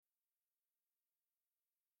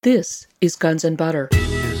This is Guns and Butter.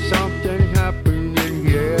 There's something happening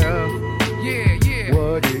here. Yeah, yeah.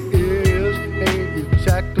 What it is ain't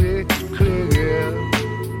exactly clear.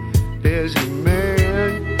 There's a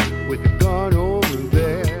man with a gun over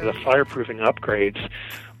there. The fireproofing upgrades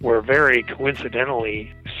were very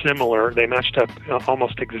coincidentally similar. They matched up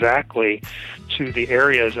almost exactly to the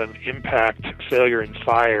areas of impact, failure, and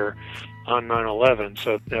fire on 9/11.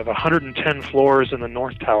 So they have 110 floors in the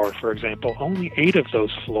North Tower, for example. Only 8 of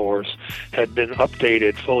those floors had been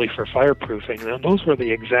updated fully for fireproofing. And those were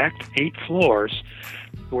the exact 8 floors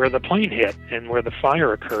where the plane hit and where the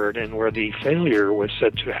fire occurred and where the failure was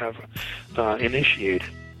said to have initiated.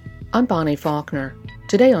 I'm Bonnie Faulkner.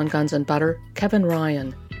 Today on Guns and Butter, Kevin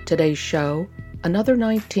Ryan. Today's show, Another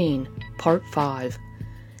 19, Part 5.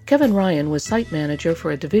 Kevin Ryan was site manager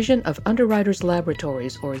for a division of Underwriters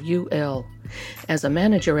Laboratories, or UL. As a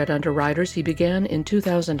manager at Underwriters, he began in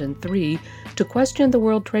 2003 to question the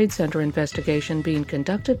World Trade Center investigation being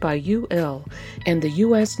conducted by UL and the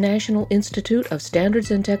U.S. National Institute of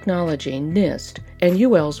Standards and Technology, NIST, and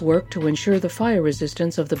UL's work to ensure the fire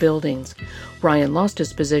resistance of the buildings. Ryan lost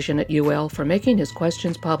his position at UL for making his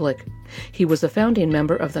questions public. He was a founding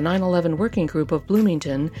member of the 9/11 Working Group of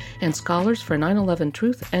Bloomington and Scholars for 9/11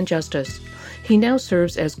 Truth and Justice. He now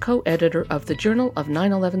serves as co-editor of the Journal of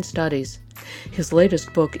 9/11 Studies. His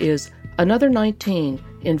latest book is Another 19,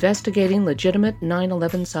 Investigating Legitimate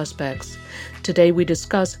 9/11 Suspects. Today we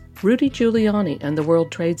discuss Rudy Giuliani and the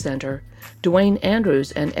World Trade Center, Dwayne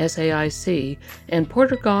Andrews and SAIC, and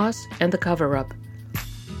Porter Goss and the cover-up.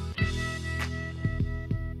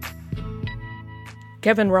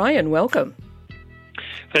 Kevin Ryan, welcome.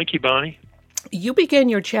 Thank you, Bonnie. You began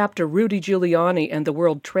your chapter, Rudy Giuliani and the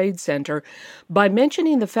World Trade Center, by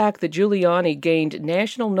mentioning the fact that Giuliani gained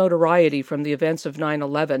national notoriety from the events of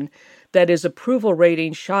 9/11, that his approval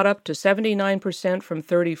rating shot up to 79% from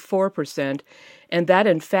 34%, and that,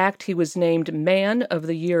 in fact, he was named Man of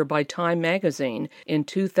the Year by Time magazine in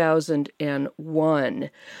 2001.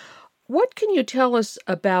 What can you tell us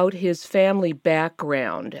about his family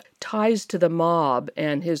background, ties to the mob,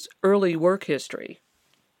 and his early work history?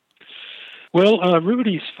 Well,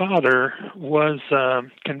 Rudy's father was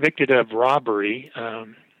convicted of robbery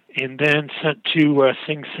and then sent to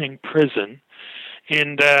Sing Sing prison.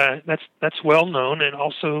 And that's well known, and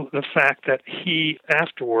also the fact that he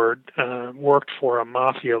afterward worked for a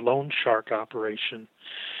mafia loan shark operation.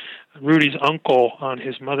 Rudy's uncle on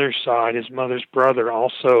his mother's side, his mother's brother,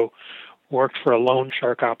 also worked for a loan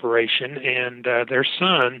shark operation, and their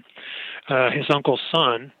son, his uncle's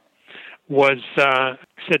son, was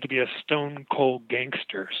said to be a stone-cold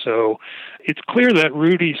gangster. So it's clear that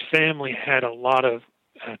Rudy's family had a lot of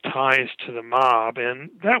ties to the mob, and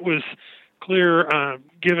that was clear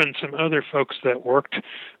given some other folks that worked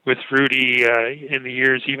with Rudy in the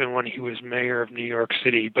years even when he was mayor of New York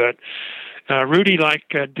City. But Rudy, like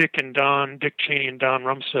Dick Cheney and Don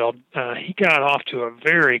Rumsfeld, he got off to a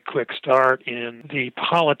very quick start in the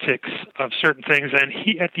politics of certain things. And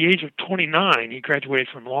he, at the age of 29, he graduated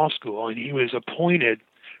from law school, and he was appointed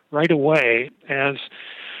right away as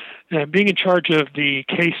being in charge of the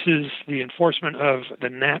cases, the enforcement of the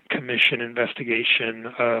Knapp Commission investigation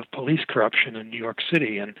of police corruption in New York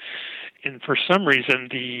City. And for some reason,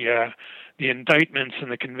 the indictments and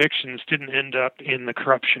the convictions didn't end up in the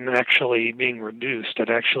corruption actually being reduced. It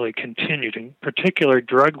actually continued, in particular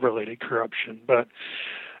drug-related corruption. But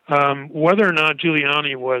whether or not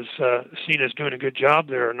Giuliani was seen as doing a good job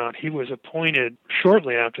there or not, he was appointed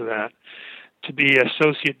shortly after that to be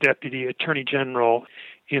Associate Deputy Attorney General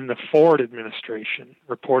in the Ford administration,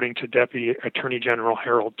 reporting to Deputy Attorney General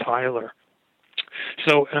Harold Tyler.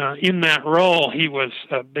 So in that role, he was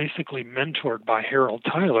basically mentored by Harold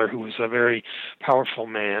Tyler, who was a very powerful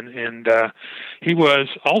man. And he was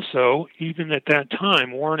also, even at that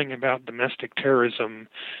time, warning about domestic terrorism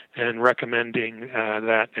and recommending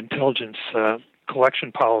that intelligence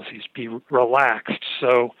collection policies be relaxed.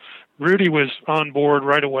 So Rudy was on board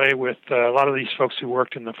right away with a lot of these folks who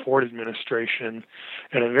worked in the Ford administration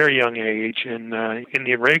at a very young age. And in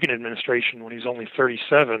the Reagan administration, when he was only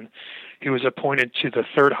 37, he was appointed to the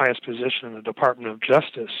third highest position in the Department of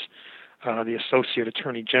Justice, the Associate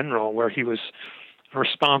Attorney General, where he was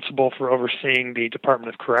responsible for overseeing the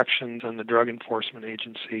Department of Corrections and the Drug Enforcement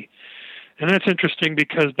Agency. And that's interesting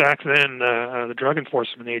because back then the Drug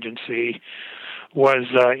Enforcement Agency was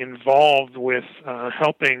involved with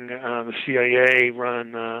helping the CIA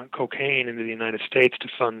run cocaine into the United States to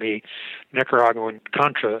fund the Nicaraguan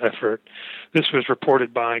Contra effort. This was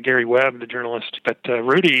reported by Gary Webb, the journalist. But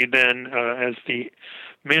Rudy then, as the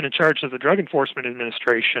man in charge of the Drug Enforcement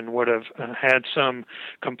Administration, would have had some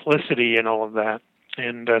complicity in all of that.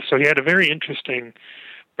 And so he had a very interesting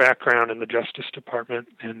background in the Justice Department.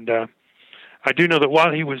 And I do know that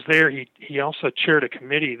while he was there, he also chaired a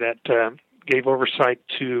committee that gave oversight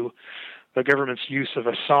to the government's use of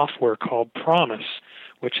a software called PROMIS,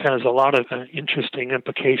 which has a lot of interesting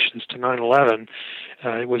implications to 9/11.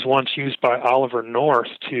 It was once used by Oliver North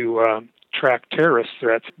to track terrorist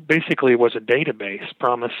threats. Basically, it was a database.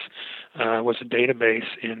 PROMIS was a database,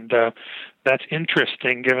 and that's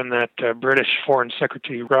interesting given that British Foreign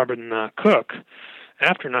Secretary Robin Cook,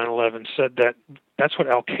 after 9/11, said that that's what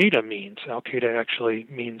Al-Qaeda means. Al-Qaeda actually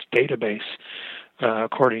means database,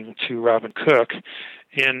 according to Robin Cook.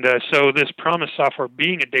 And so this PROMIS software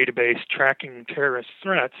being a database tracking terrorist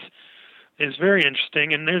threats is very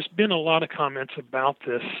interesting, and there's been a lot of comments about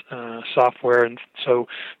this software, and so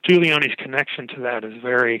Giuliani's connection to that is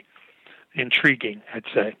very intriguing, I'd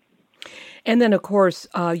say. And then, of course,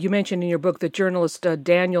 you mentioned in your book that journalist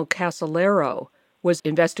Daniel Casolaro was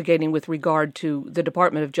investigating with regard to the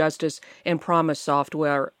Department of Justice and PROMIS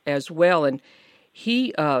software as well, and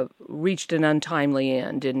he reached an untimely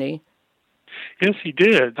end, didn't he? Yes, he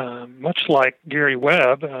did. Much like Gary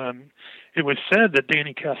Webb, it was said that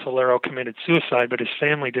Danny Casolaro committed suicide, but his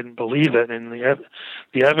family didn't believe it, and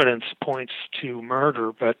the evidence points to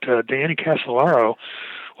murder. But Danny Casolaro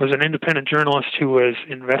was an independent journalist who was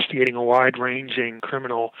investigating a wide-ranging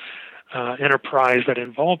criminal enterprise that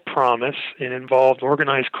involved PROMIS. It involved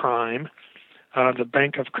organized crime, the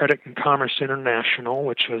Bank of Credit and Commerce International,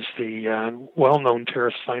 which was the well-known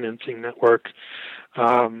terrorist financing network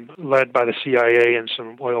led by the CIA and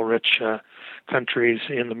some oil-rich countries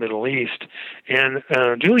in the Middle East. And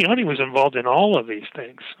Giuliani was involved in all of these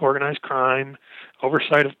things: organized crime,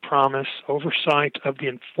 oversight of PROMIS, oversight of the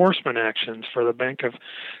enforcement actions for the Bank of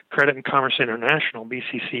Credit and Commerce International,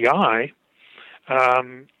 BCCI.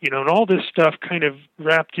 And all this stuff kind of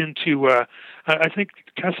wrapped into, I think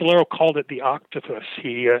Casolaro called it the octopus.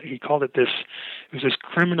 He called it it was this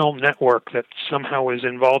criminal network that somehow was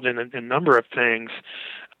involved in a number of things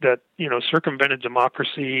that, circumvented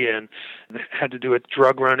democracy and had to do with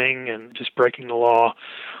drug running and just breaking the law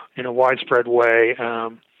in a widespread way.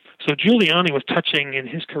 So Giuliani was touching in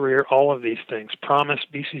his career all of these things: PROMIS,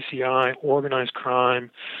 BCCI, organized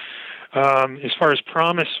crime. As far as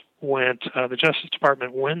PROMIS went, the Justice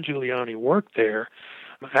Department, when Giuliani worked there,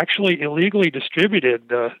 actually illegally distributed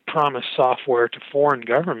the PROMIS software to foreign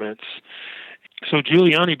governments. So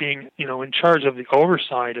Giuliani being, in charge of the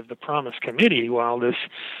oversight of the PROMIS committee, while this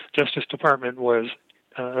Justice Department was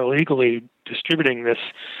illegally distributing this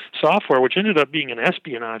software, which ended up being an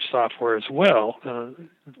espionage software as well.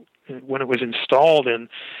 When it was installed in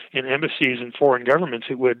embassies and foreign governments,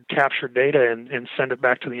 it would capture data and send it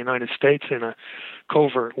back to the United States in a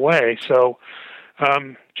covert way. So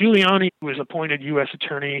Giuliani was appointed U.S.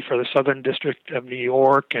 Attorney for the Southern District of New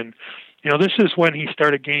York, and this is when he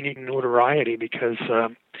started gaining notoriety because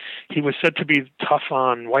he was said to be tough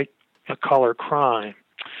on white-collar crime.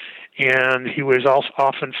 And he was also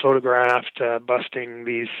often photographed busting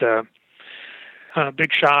these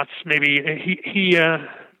big shots. Maybe he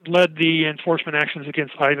led the enforcement actions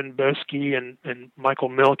against Ivan Boesky and Michael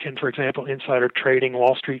Milken, for example, insider trading,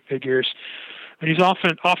 Wall Street figures. And he's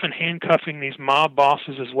often handcuffing these mob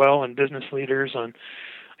bosses as well and business leaders.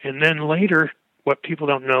 And then later, what people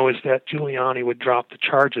don't know is that Giuliani would drop the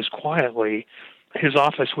charges quietly. His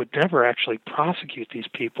office would never actually prosecute these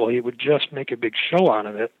people. He would just make a big show out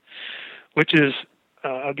of it, which is,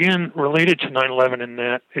 again, related to 9/11 in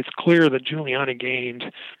that it's clear that Giuliani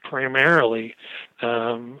gained primarily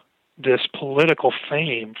this political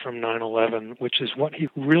fame from 9/11, which is what he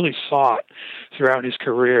really sought throughout his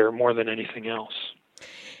career more than anything else.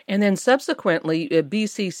 And then subsequently,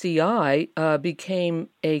 BCCI became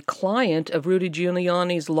a client of Rudy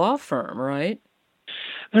Giuliani's law firm, right?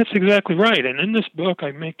 That's exactly right. And in this book,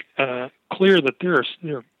 I make clear that there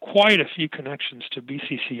are quite a few connections to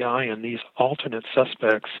BCCI and these alternate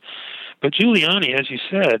suspects. But Giuliani, as you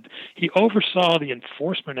said, he oversaw the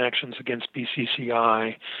enforcement actions against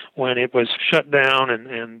BCCI when it was shut down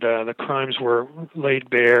and the crimes were laid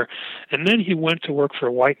bare. And then he went to work for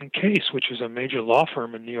White & Case, which was a major law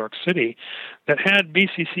firm in New York City that had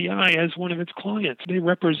BCCI as one of its clients. They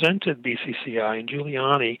represented BCCI, and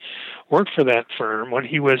Giuliani worked for that firm. When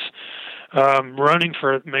he was running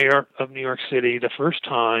for mayor of New York City the first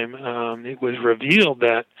time, it was revealed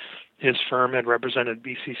that his firm had represented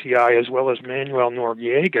BCCI as well as Manuel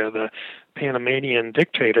Noriega, the Panamanian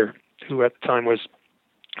dictator, who at the time was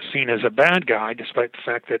seen as a bad guy, despite the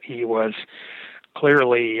fact that he was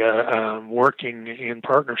clearly working in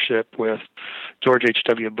partnership with George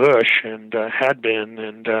H.W. Bush and had been.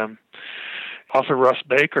 And Author Russ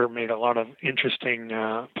Baker made a lot of interesting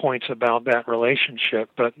points about that relationship,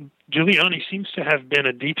 but Giuliani seems to have been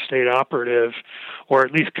a deep state operative, or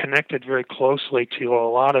at least connected very closely to a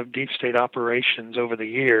lot of deep state operations over the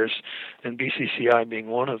years, and BCCI being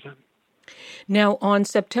one of them. Now, on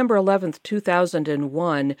September 11th,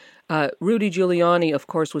 2001, Rudy Giuliani, of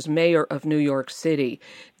course, was mayor of New York City.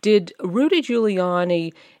 Did Rudy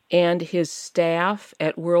Giuliani and his staff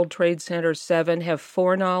at World Trade Center 7 have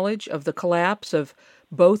foreknowledge of the collapse of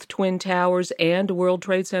both Twin Towers and World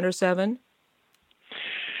Trade Center 7?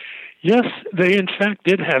 Yes, they in fact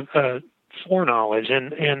did have foreknowledge,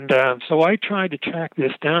 and so I tried to track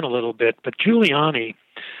this down a little bit, but Giuliani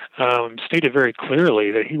stated very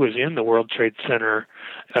clearly that he was in the World Trade Center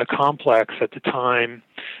complex at the time.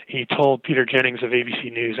 He told Peter Jennings of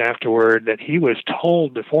ABC News afterward that he was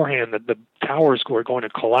told beforehand that the towers were going to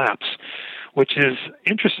collapse, which is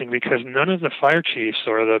interesting because none of the fire chiefs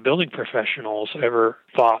or the building professionals ever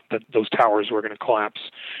thought that those towers were going to collapse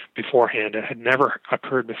beforehand. It had never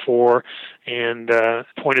occurred before, and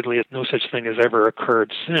pointedly, no such thing has ever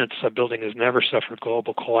occurred since. A building has never suffered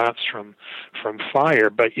global collapse from fire,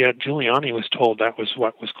 but yet Giuliani was told that was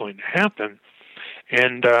what was going to happen.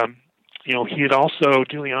 And,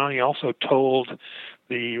 Giuliani also told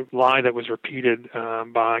the lie that was repeated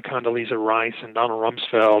by Condoleezza Rice and Donald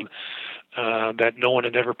Rumsfeld that no one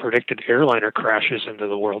had ever predicted airliner crashes into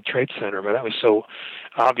the World Trade Center, but that was so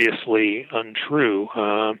obviously untrue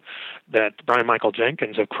that Brian Michael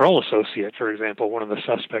Jenkins of Kroll Associates, for example, one of the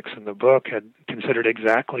suspects in the book, had considered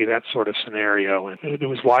exactly that sort of scenario, and it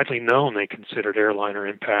was widely known they considered airliner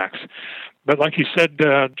impacts. But like you said,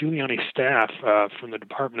 Giuliani's staff from the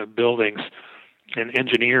Department of Buildings and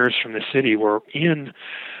engineers from the city were in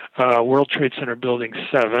World Trade Center Building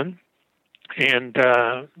 7, and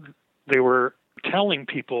they were telling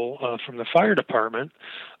people from the fire department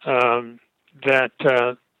that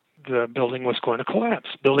the building was going to collapse.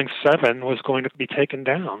 Building 7 was going to be taken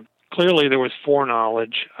down. Clearly, there was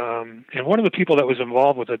foreknowledge, and one of the people that was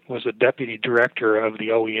involved with it was a deputy director of the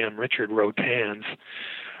OEM, Richard Rotans,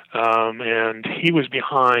 and he was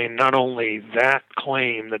behind not only that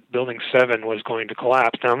claim that Building 7 was going to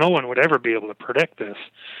collapse. Now, no one would ever be able to predict this,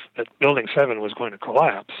 that Building 7 was going to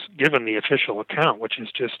collapse, given the official account, which is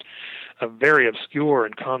just a very obscure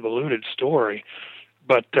and convoluted story.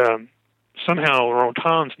 But somehow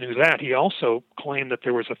Rotans knew that. He also claimed that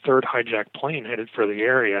there was a third hijacked plane headed for the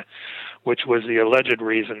area, which was the alleged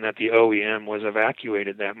reason that the OEM was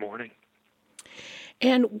evacuated that morning.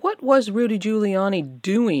 And what was Rudy Giuliani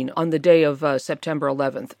doing on the day of September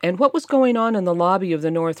 11th? And what was going on in the lobby of the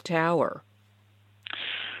North Tower?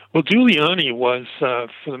 Well, Giuliani was,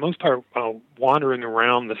 for the most part, wandering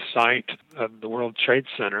around the site of the World Trade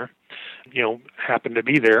Center. Happened to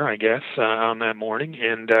be there, I guess, on that morning.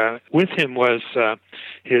 And with him was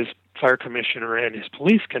his fire commissioner and his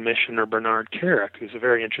police commissioner, Bernard Kerik, who's a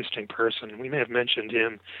very interesting person. We may have mentioned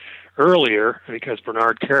him earlier because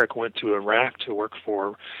Bernard Kerik went to Iraq to work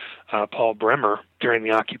for Paul Bremer during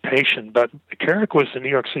the occupation. But Kerik was the New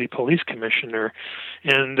York City police commissioner,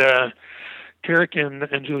 and Kerik and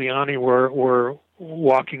Giuliani were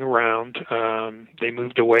walking around. They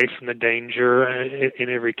moved away from the danger in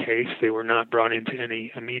every case. They were not brought into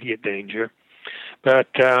any immediate danger. But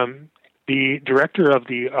the director of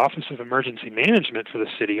the Office of Emergency Management for the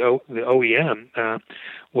city, the OEM,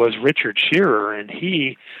 was Richard Shearer, and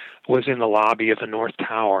he was in the lobby of the North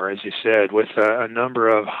Tower, as you said, with a number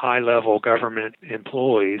of high-level government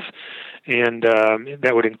employees, and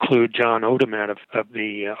that would include John Odermatt of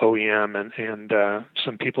the OEM and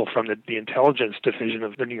some people from the intelligence division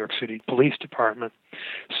of the New York City Police Department.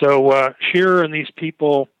 So Shearer and these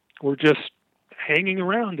people were just hanging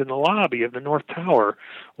around in the lobby of the North Tower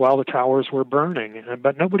while the towers were burning,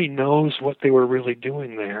 but nobody knows what they were really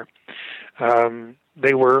doing there.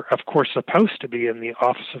 They were, of course, supposed to be in the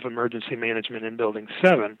Office of Emergency Management in Building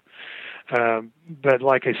 7, but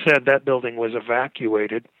like I said, that building was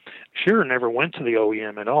evacuated. Shearer never went to the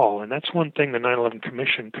OEM at all, and that's one thing the 9/11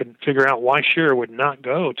 Commission couldn't figure out, why Shearer would not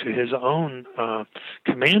go to his own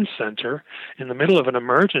command center in the middle of an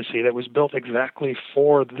emergency that was built exactly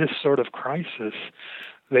for this sort of crisis.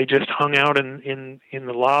 They just hung out in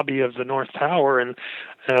the lobby of the North Tower, and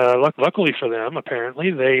luckily for them, apparently,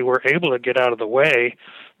 they were able to get out of the way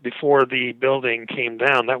before the building came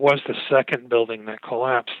down. That was the second building that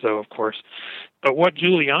collapsed, though, of course. But what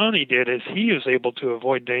Giuliani did is he was able to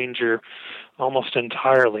avoid danger almost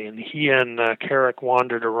entirely, and he and Kerik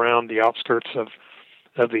wandered around the outskirts of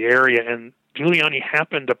the area, and Giuliani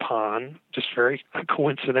happened upon, just very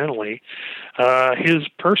coincidentally, his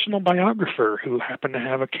personal biographer, who happened to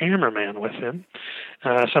have a cameraman with him,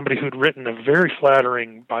 somebody who'd written a very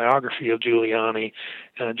flattering biography of Giuliani.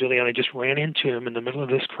 Giuliani just ran into him in the middle of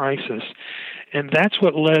this crisis, and that's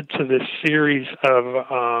what led to this series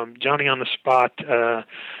of Johnny on the spot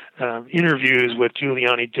interviews with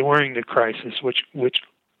Giuliani during the crisis, which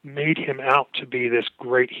made him out to be this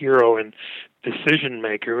great hero and decision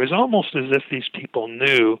maker. It was almost as if these people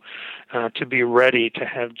knew to be ready to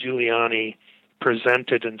have Giuliani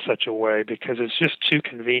presented in such a way, because it's just too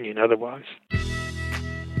convenient otherwise.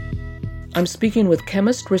 I'm speaking with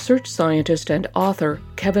chemist, research scientist, and author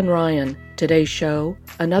Kevin Ryan. Today's show,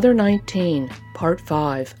 Another 19, Part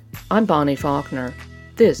 5. I'm Bonnie Faulkner.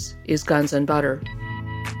 This is Guns and Butter.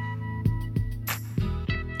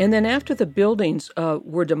 And then after the buildings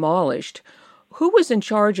were demolished, who was in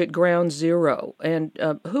charge at Ground Zero, and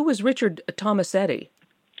who was Richard Tomasetti?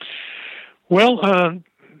 Well,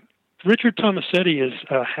 Richard Tomasetti is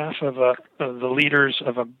half of the leaders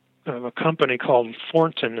of a company called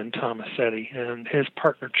Thornton and Tomasetti, and his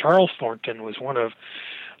partner Charles Thornton was one of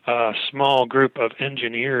a small group of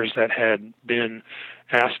engineers that had been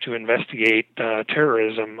asked to investigate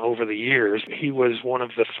terrorism over the years. He was one of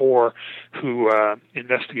the four who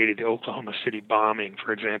investigated the Oklahoma City bombing,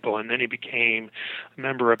 for example, and then he became a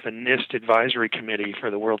member of the NIST Advisory Committee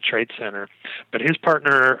for the World Trade Center. But his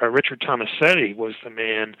partner, Richard Tomasetti, was the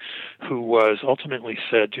man who was ultimately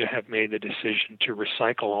said to have made the decision to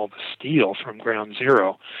recycle all the steel from Ground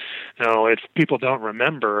Zero. Now, if people don't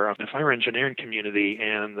remember, the fire engineering community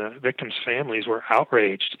and the victims' families were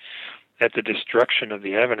outraged at the destruction of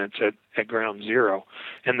the evidence at Ground Zero,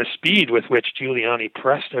 and the speed with which Giuliani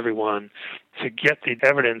pressed everyone to get the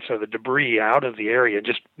evidence or the debris out of the area and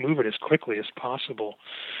just move it as quickly as possible.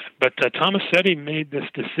 But Tomasetti made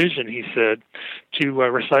this decision, he said, to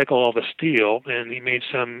recycle all the steel, and he made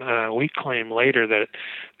some weak claim later that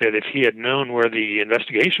if he had known where the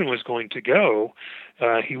investigation was going to go,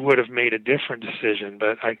 he would have made a different decision,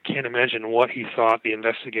 but I can't imagine what he thought the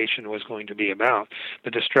investigation was going to be about.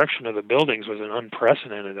 The destruction of the buildings was an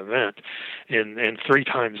unprecedented event, and 3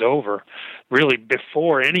 times over, really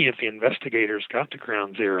before any of the investigators got to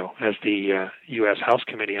Ground Zero, as the U.S. House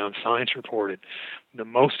Committee on Science reported. The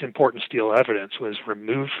most important steel evidence was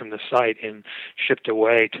removed from the site and shipped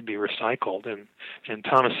away to be recycled, and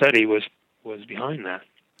Tomasetti was behind that.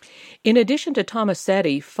 In addition to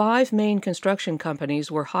Tomasetti, 5 main construction companies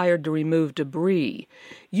were hired to remove debris.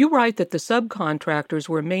 You write that the subcontractors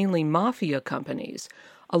were mainly mafia companies.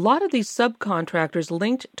 A lot of these subcontractors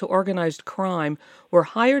linked to organized crime were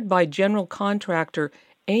hired by general contractor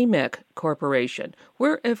AMEC Corporation.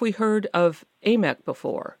 Where have we heard of AMEC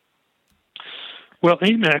before? Well,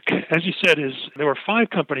 AMEC, as you said, there were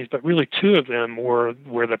 5 companies, but really 2 of them were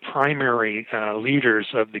the primary leaders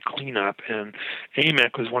of the cleanup, and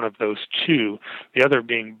AMEC was one of those 2, the other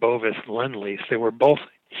being Bovis Lendlease. They were both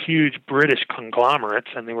huge British conglomerates,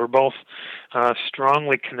 and they were both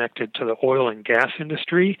strongly connected to the oil and gas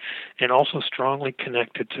industry and also strongly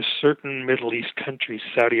connected to certain Middle East countries,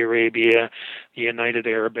 Saudi Arabia, the United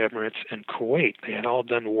Arab Emirates, and Kuwait. They had all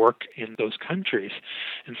done work in those countries.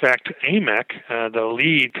 In fact, AMEC, the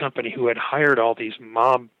lead company who had hired all these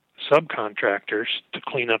mob subcontractors to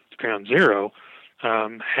clean up Ground Zero,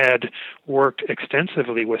 had worked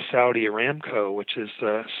extensively with Saudi Aramco, which is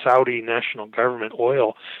the Saudi national government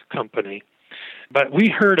oil company. But we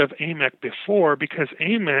heard of AMEC before because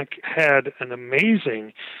AMEC had an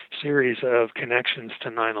amazing series of connections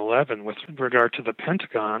to 9/11 with regard to the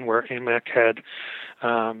Pentagon, where AMEC had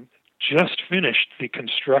just finished the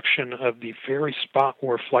construction of the very spot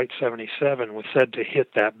where Flight 77 was said to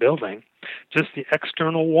hit that building. Just the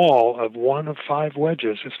external wall of one of 5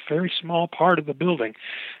 wedges, this very small part of the building,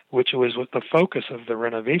 which was the focus of the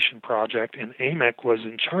renovation project, and AMEC was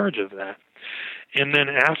in charge of that. And then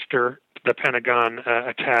after the Pentagon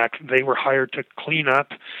attack, they were hired to clean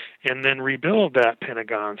up and then rebuild that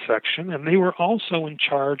Pentagon section, and they were also in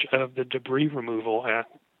charge of the debris removal at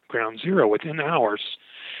Ground Zero within hours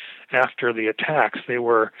after the attacks. They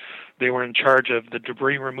were in charge of the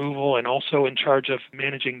debris removal and also in charge of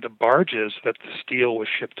managing the barges that the steel was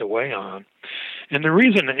shipped away on. And the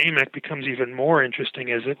reason AMEC becomes even more interesting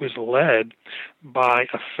is it was led by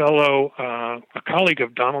a colleague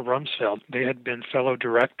of Donald Rumsfeld. They had been fellow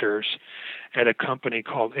directors at a company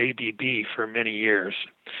called ABB for many years.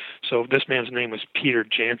 So this man's name was Peter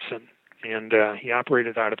Jansen, and he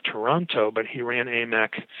operated out of Toronto, but he ran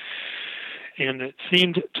AMEC. And it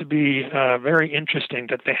seemed to be very interesting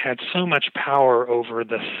that they had so much power over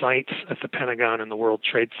the sites at the Pentagon and the World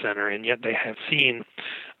Trade Center, and yet they have seen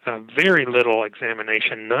very little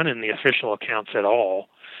examination, none in the official accounts at all,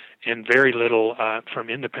 and very little from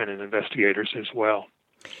independent investigators as well.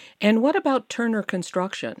 And what about Turner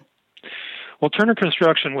Construction? Well, Turner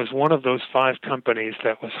Construction was one of those 5 companies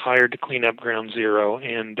that was hired to clean up Ground Zero,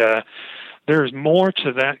 and there's more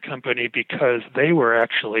to that company because they were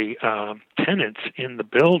actually tenants in the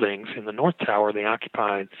buildings in the North Tower. They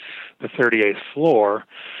occupied the 38th floor,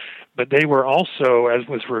 but they were also, as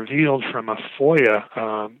was revealed from a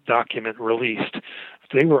FOIA document released,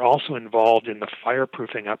 they were also involved in the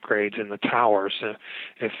fireproofing upgrades in the towers.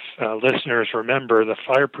 If listeners remember, the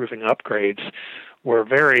fireproofing upgrades were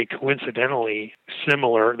very coincidentally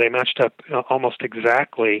similar. They matched up almost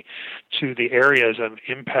exactly to the areas of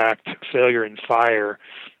impact, failure, and fire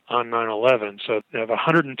on 9/11. So they have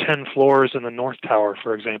 110 floors in the North Tower,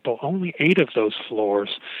 for example. Only 8 of those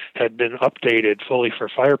floors had been updated fully for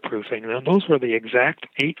fireproofing. Now, those were the exact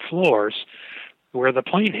 8 floors where the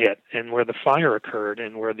plane hit and where the fire occurred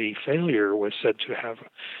and where the failure was said to have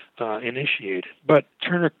initiated. But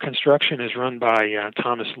Turner Construction is run by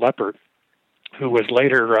Thomas Leppert, who was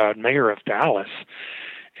later mayor of Dallas,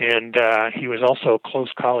 and he was also a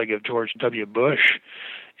close colleague of George W. Bush,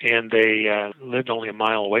 and they lived only a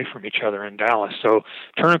mile away from each other in Dallas. So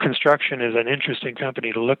Turner Construction is an interesting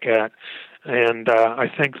company to look at, and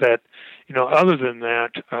I think that, other than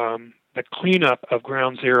that, the cleanup of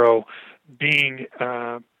Ground Zero being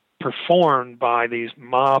performed by these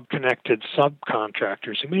mob-connected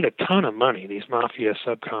subcontractors who made a ton of money, these mafia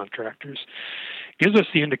subcontractors, gives us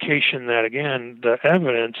the indication that, again, the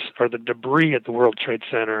evidence or the debris at the World Trade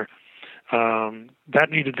Center,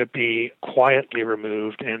 that needed to be quietly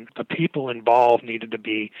removed, and the people involved needed to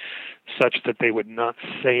be such that they would not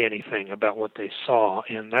say anything about what they saw.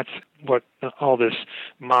 And that's what all this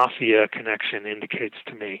mafia connection indicates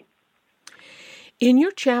to me. In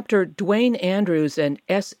your chapter, Duane Andrews and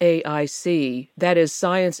SAIC, that is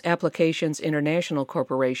Science Applications International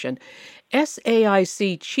Corporation,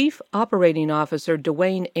 SAIC Chief Operating Officer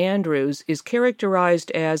Duane Andrews is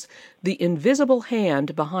characterized as the invisible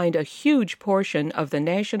hand behind a huge portion of the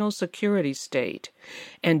national security state,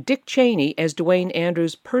 and Dick Cheney as Duane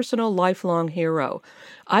Andrews' personal lifelong hero.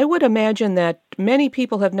 I would imagine that many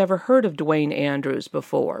people have never heard of Duane Andrews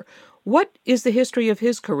before. What is the history of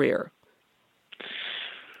his career?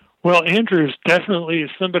 Well, Andrews definitely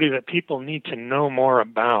is somebody that people need to know more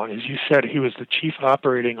about. As you said, he was the Chief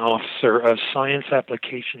Operating Officer of Science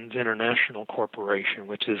Applications International Corporation,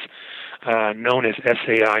 which is known as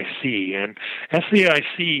SAIC. And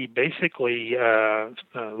SAIC basically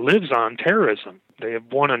lives on terrorism. They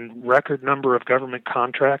have won a record number of government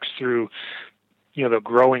contracts through the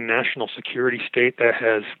growing national security state that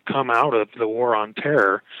has come out of the war on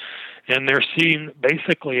terror. And they're seen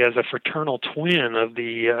basically as a fraternal twin of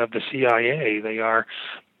the CIA. They are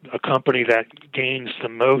a company that gains the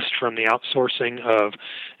most from the outsourcing of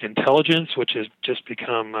intelligence, which has just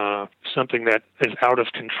become something that is out of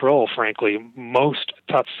control, frankly. Most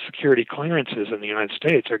top security clearances in the United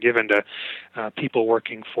States are given to people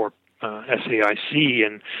working for SAIC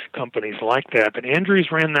and companies like that. But Andrews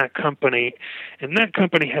ran that company, and that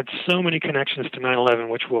company had so many connections to 9/11,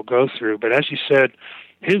 which we'll go through. But as you said,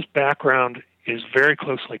 his background is very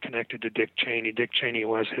closely connected to Dick Cheney. Dick Cheney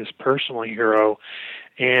was his personal hero,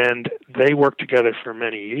 and they worked together for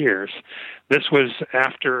many years. This was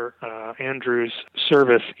after Andrews'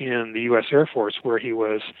 service in the U.S. Air Force, where he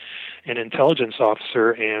was an intelligence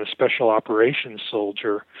officer and a special operations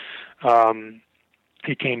soldier.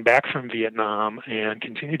 He came back from Vietnam and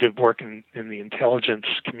continued to work in the intelligence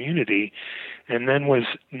community, and then was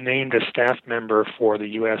named a staff member for the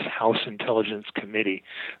U.S. House Intelligence Committee.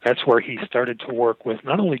 That's where he started to work with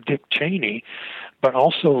not only Dick Cheney, but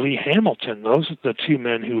also Lee Hamilton. Those are the 2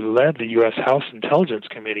 men who led the U.S. House Intelligence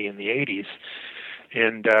Committee in the 80s.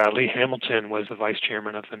 And Lee Hamilton was the vice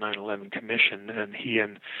chairman of the 9/11 Commission, and he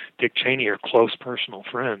and Dick Cheney are close personal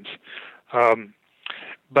friends.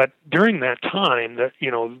 But during that time, that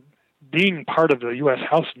being part of the U.S.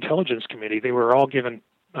 House Intelligence Committee, they were all given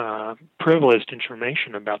privileged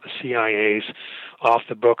information about the CIA's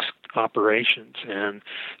off-the-books operations. And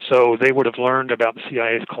so they would have learned about the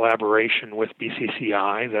CIA's collaboration with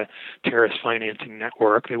BCCI, the terrorist financing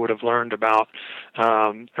network. They would have learned about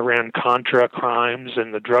Iran-Contra crimes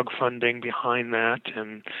and the drug funding behind that.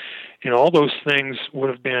 And all those things would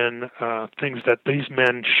have been things that these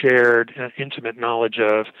men shared intimate knowledge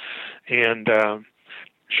of. And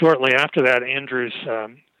shortly after that, Andrews,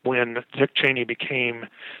 when Dick Cheney became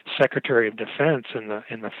Secretary of Defense in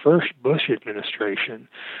the first Bush administration,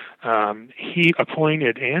 he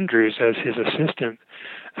appointed Andrews as his Assistant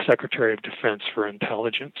Secretary of Defense for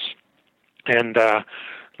Intelligence. And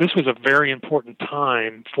this was a very important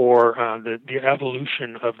time for the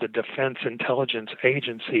evolution of the Defense Intelligence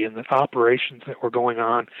Agency, and the operations that were going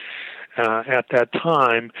on at that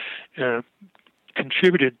time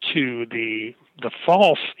contributed to the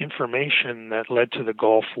false information that led to the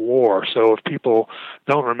Gulf War. So if people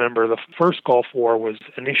don't remember, the first Gulf War was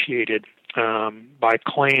initiated by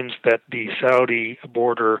claims that the Saudi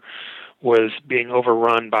border was being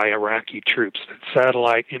overrun by Iraqi troops.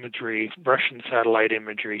 Satellite imagery, Russian satellite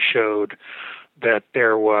imagery, showed that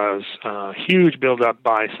there was a huge buildup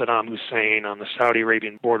by Saddam Hussein on the Saudi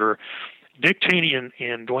Arabian border. Dick Cheney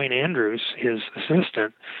and Dwayne Andrews, his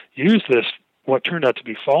assistant, used this, what turned out to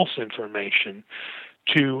be false information,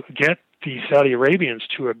 to get the Saudi Arabians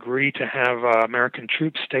to agree to have American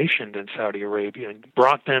troops stationed in Saudi Arabia, and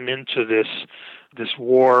brought them into this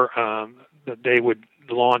war that they would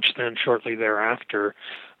launch then shortly thereafter.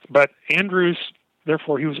 But Andrews,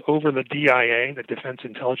 therefore, he was over the DIA, the Defense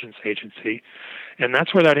Intelligence Agency, and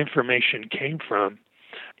that's where that information came from.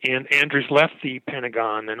 And Andrews left the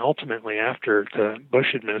Pentagon and ultimately after the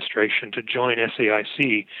Bush administration to join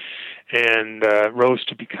SAIC, and rose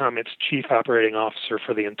to become its chief operating officer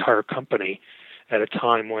for the entire company at a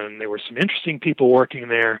time when there were some interesting people working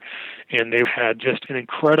there, and they had just an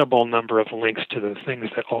incredible number of links to the things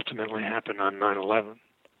that ultimately happened on 9/11.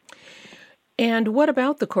 And what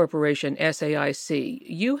about the corporation SAIC?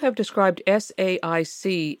 You have described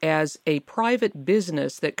SAIC as a private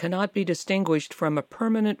business that cannot be distinguished from a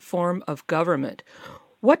permanent form of government.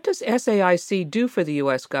 What does SAIC do for the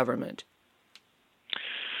U.S. government?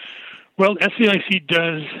 Well, SAIC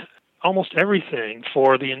does almost everything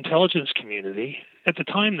for the intelligence community. At the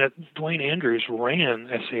time that Dwayne Andrews ran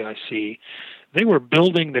SAIC, they were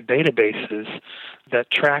building the databases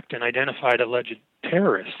that tracked and identified alleged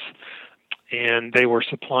terrorists. And they were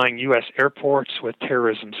supplying U.S. airports with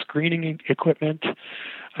terrorism screening equipment.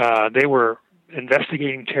 They were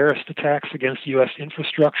investigating terrorist attacks against U.S.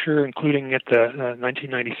 infrastructure, including at the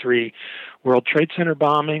 1993 World Trade Center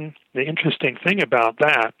bombing. The interesting thing about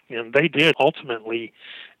that, and they did ultimately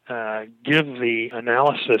give the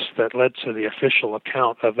analysis that led to the official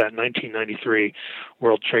account of that 1993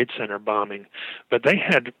 World Trade Center bombing. But they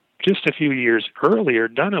had just a few years earlier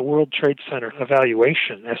done a World Trade Center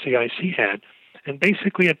evaluation, SAIC had, and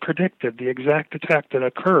basically had predicted the exact attack that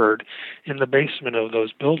occurred in the basement of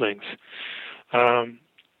those buildings.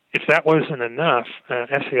 If that wasn't enough,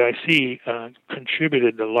 SAIC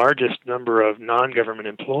contributed the largest number of non-government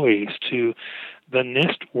employees to the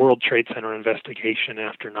NIST World Trade Center investigation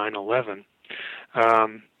after 9/11.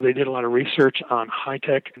 They did a lot of research on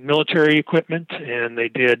high-tech military equipment, and they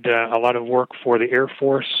did a lot of work for the Air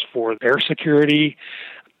Force, for air security.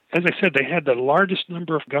 As I said, they had the largest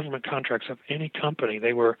number of government contracts of any company.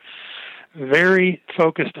 They were very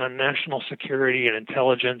focused on national security and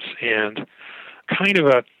intelligence, and kind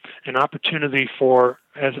of an opportunity for,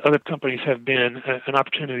 as other companies have been, an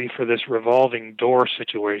opportunity for this revolving door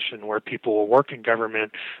situation where people will work in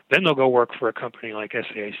government, then they'll go work for a company like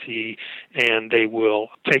SAIC, and they will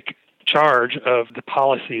take charge of the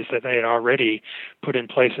policies that they had already put in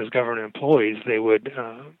place as government employees. They would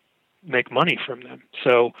make money from them.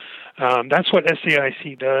 So that's what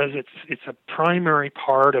SAIC does. It's a primary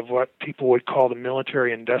part of what people would call the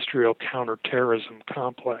military-industrial counterterrorism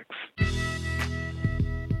complex.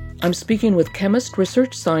 I'm speaking with chemist,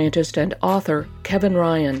 research scientist, and author Kevin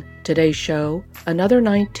Ryan. Today's show, Another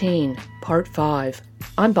 19, Part 5.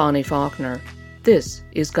 I'm Bonnie Faulkner. This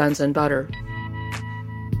is Guns and Butter.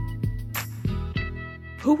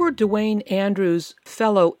 Who were Dwayne Andrews'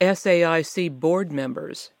 fellow SAIC board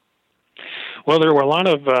members? Well, there were a lot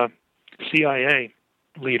of CIA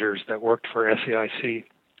leaders that worked for SAIC.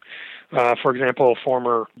 For example,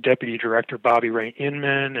 former Deputy Director Bobby Ray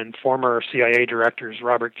Inman and former CIA directors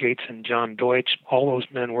Robert Gates and John Deutsch. All those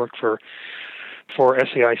men worked for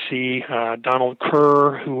SAIC. Donald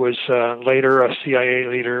Kerr, who was later a CIA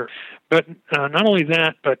leader. But not only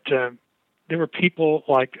that, but there were people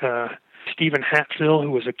like Stephen Hatfield,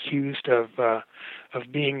 who was accused of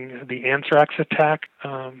being the anthrax attack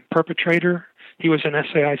perpetrator. He was an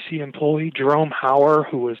SAIC employee. Jerome Hauer,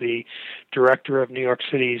 who was the director of New York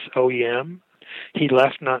City's OEM. He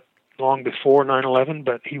left not long before 9/11,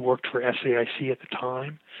 but he worked for SAIC at the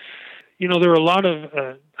time. You know, there were a lot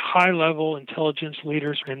of high-level intelligence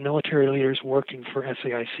leaders and military leaders working for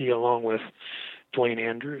SAIC along with Dwayne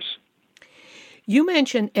Andrews. You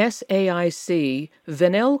mentioned SAIC,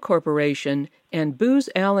 Vanell Corporation, and Booz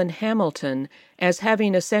Allen Hamilton as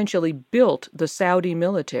having essentially built the Saudi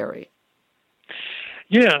military.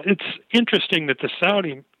 Yeah, it's interesting that the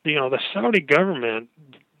Saudi government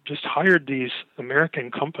just hired these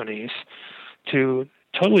American companies to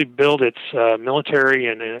totally build its military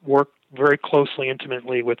and work very closely,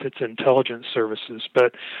 intimately with its intelligence services.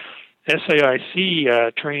 But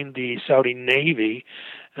SAIC trained the Saudi Navy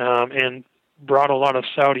and brought a lot of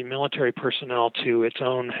Saudi military personnel to its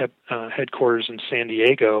own headquarters in San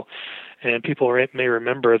Diego. And people may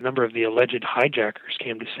remember a number of the alleged hijackers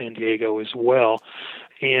came to San Diego as well.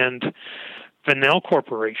 And Vanel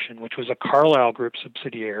Corporation, which was a Carlyle Group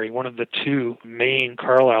subsidiary, one of the two main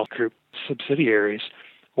Carlyle Group subsidiaries,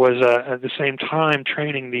 was at the same time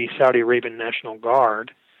training the Saudi Arabian National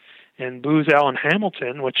Guard. And Booz Allen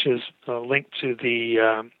Hamilton, which is linked to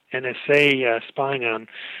the NSA spying on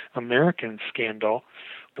Americans scandal,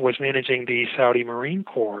 was managing the Saudi Marine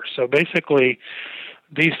Corps. So basically,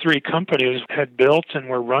 these three companies had built and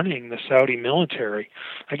were running the Saudi military.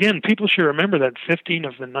 Again, people should remember that 15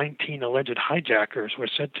 of the 19 alleged hijackers were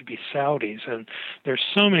said to be Saudis, and there's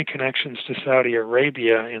so many connections to Saudi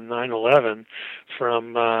Arabia in 9/11,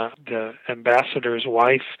 from the ambassador's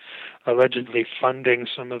wife allegedly funding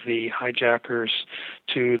some of the hijackers,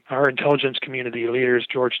 to our intelligence community leaders,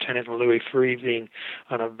 George Tenet and Louis Freeh, being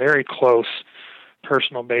on a very close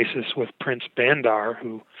personal basis with Prince Bandar,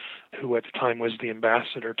 who at the time was the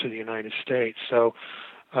ambassador to the United States. So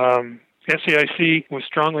SAIC was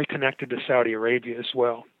strongly connected to Saudi Arabia as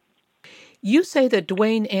well. You say that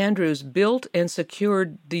Duane Andrews built and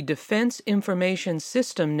secured the Defense Information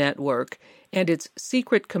System Network and its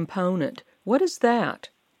secret component. What is that?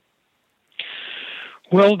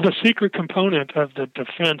 Well, the secret component of the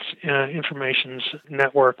Defense Information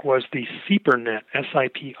Network was the SIPRNet,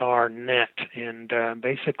 S-I-P-R net, and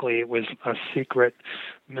basically it was a secret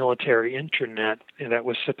military intranet that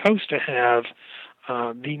was supposed to have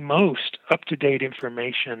the most up-to-date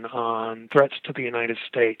information on threats to the United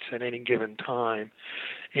States at any given time.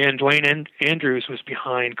 And Duane Andrews was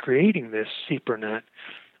behind creating this SIPRNet.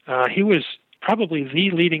 He was probably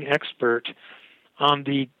the leading expert on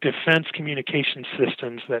the defense communication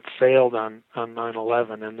systems that failed on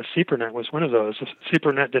 9/11, and the SIPRNet was one of those. The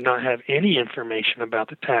SIPRNet did not have any information about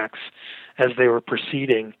the attacks as they were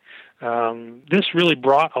proceeding. This really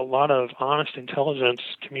brought a lot of honest intelligence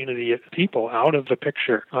community people out of the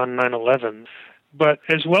picture on 9/11. But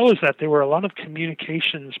as well as that, there were a lot of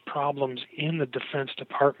communications problems in the Defense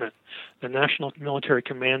Department. The National Military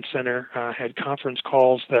Command Center had conference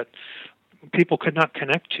calls that people could not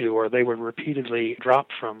connect to, or they were repeatedly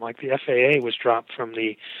dropped from, like the FAA was dropped from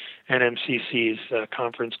the NMCC's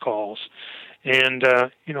conference calls. And,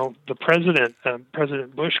 the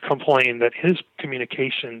President Bush complained that his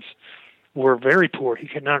communications were very poor. He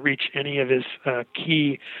could not reach any of his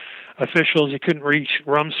key officials. He couldn't reach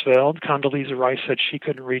Rumsfeld. Condoleezza Rice said she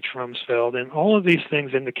couldn't reach Rumsfeld. And all of these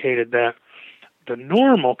things indicated that the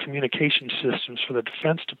normal communication systems for the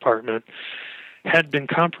Defense Department had been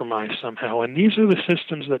compromised somehow. And these are the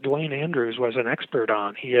systems that Duane Andrews was an expert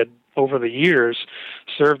on. He had, over the years,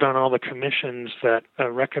 served on all the commissions that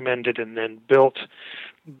recommended and then built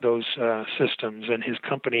those systems, and his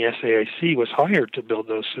company SAIC was hired to build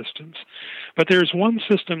those systems. But there's one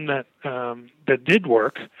system that did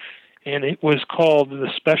work, and it was called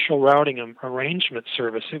the Special Routing Arrangement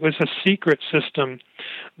Service. It was a secret system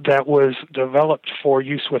that was developed for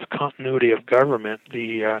use with continuity of government,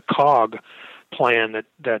 the COG plan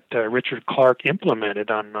that Richard Clark implemented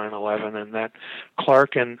on 9/11, and that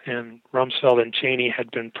Clark and Rumsfeld and Cheney had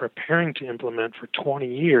been preparing to implement for 20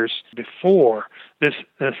 years before. This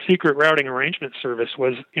secret routing arrangement service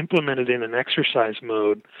was implemented in an exercise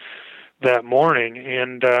mode that morning,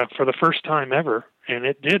 and for the first time ever, and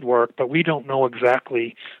it did work, but we don't know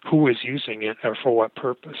exactly who was using it or for what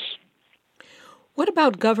purpose. What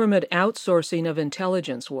about government outsourcing of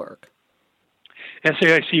intelligence work?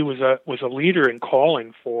 SAIC was a leader in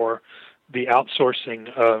calling for the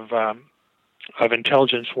outsourcing of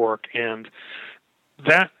intelligence work, and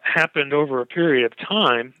that happened over a period of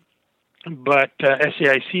time. But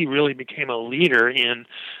SAIC really became a leader in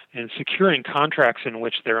securing contracts in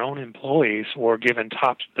which their own employees were given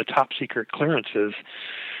the top secret clearances.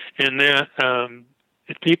 And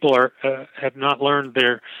if people have not learned,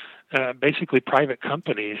 they're basically private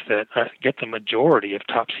companies that get the majority of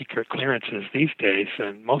top secret clearances these days.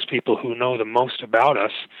 And most people who know the most about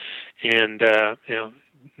us and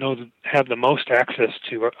have the most access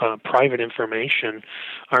to private information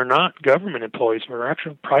are not government employees, but are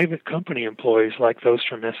actual private company employees like those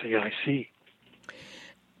from SAIC.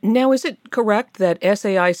 Now, is it correct that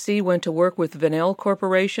SAIC went to work with Vanel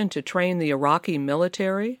Corporation to train the Iraqi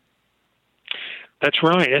military? That's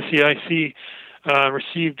right. SAIC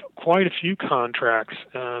received quite a few contracts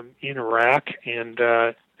in Iraq, and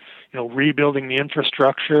rebuilding the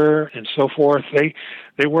infrastructure and so forth.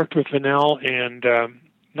 They worked with Venel, and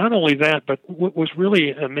not only that, but what was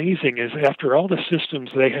really amazing is after all the systems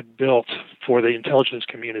they had built for the intelligence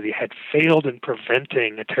community had failed in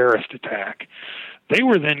preventing a terrorist attack, they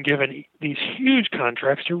were then given these huge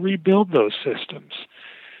contracts to rebuild those systems.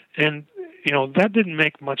 And that didn't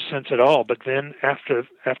make much sense at all. But then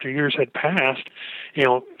after years had passed,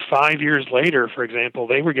 5 years later, for example,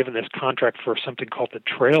 they were given this contract for something called the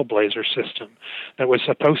Trailblazer system that was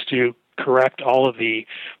supposed to correct all of the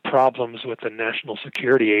problems with the national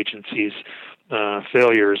security agencies'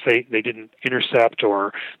 failures. They didn't intercept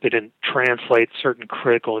or they didn't translate certain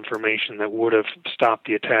critical information that would have stopped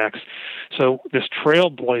the attacks. So this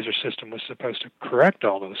Trailblazer system was supposed to correct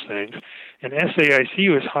all those things, and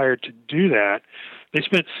SAIC was hired to do that. They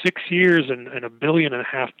spent 6 years and $1.5 billion,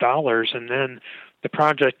 and then the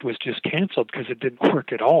project was just canceled because it didn't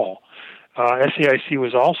work at all. SAIC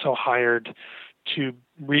was also hired to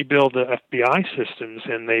rebuild the FBI systems,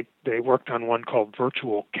 and they worked on one called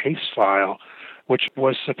Virtual Case File, which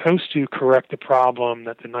was supposed to correct the problem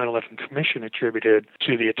that the 9/11 Commission attributed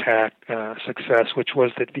to the attack success, which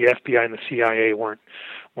was that the FBI and the CIA weren't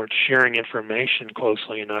sharing information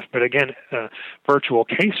closely enough. But again, Virtual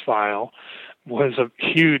Case File was a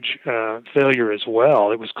huge failure as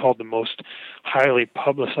well. It was called the most highly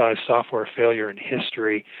publicized software failure in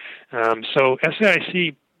history. So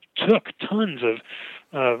SAIC took tons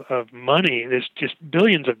of money, there's just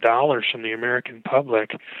billions of dollars from the American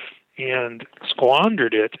public, and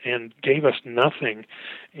squandered it and gave us nothing.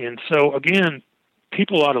 And so again,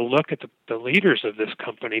 people ought to look at the leaders of this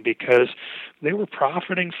company, because they were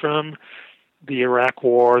profiting from the Iraq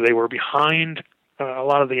War. They were behind a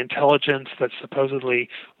lot of the intelligence that supposedly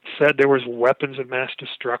said there was weapons of mass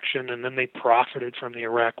destruction, and then they profited from the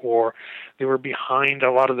Iraq War. They were behind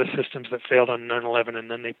a lot of the systems that failed on 9/11,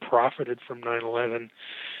 and then they profited from 9/11.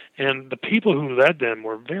 And the people who led them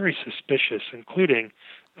were very suspicious, including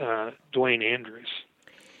Duane Andrews.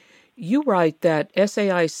 You write that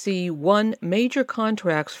SAIC won major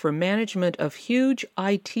contracts for management of huge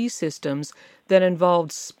IT systems that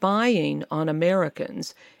involved spying on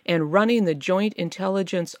Americans and running the Joint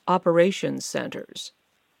Intelligence Operations Centers.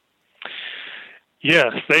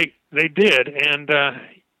 Yes, they did, and the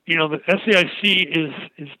SAIC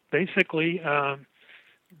is basically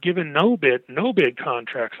given no bid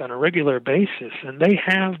contracts on a regular basis, and they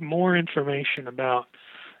have more information about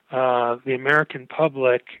the American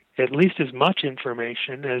public, at least as much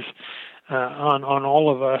information as on all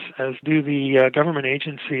of us as do the government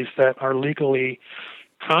agencies that are legally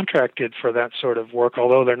contracted for that sort of work,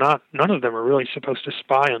 although none of them are really supposed to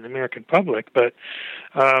spy on the American public. But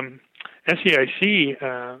SAIC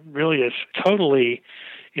really is totally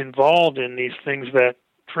involved in these things that,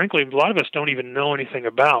 frankly, a lot of us don't even know anything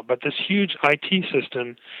about. But this huge IT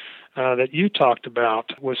system that you talked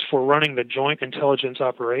about was for running the Joint Intelligence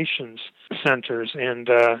Operations Centers, and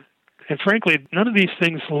frankly, none of these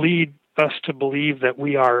things lead us to believe that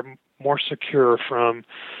we are more secure from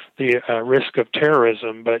the risk of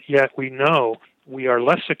terrorism, but yet we know we are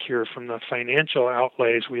less secure from the financial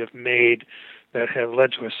outlays we have made that have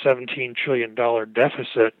led to a $17 trillion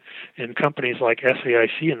deficit, and companies like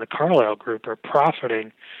SAIC and the Carlyle Group are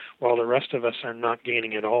profiting while the rest of us are not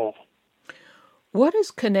gaining at all. What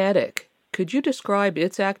is Kinetic? Could you describe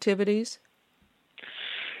its activities?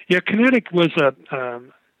 Yeah, Kinetic was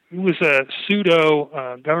a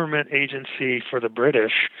pseudo government agency for the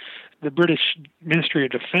British. The British Ministry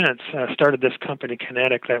of Defense started this company,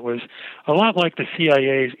 Kinetic, that was a lot like the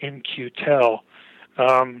CIA's In-Q-Tel.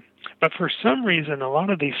 But for some reason, a lot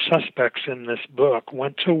of these suspects in this book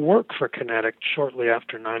went to work for Kinetic shortly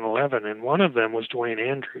after 9/11, and one of them was Duane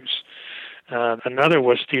Andrews. Another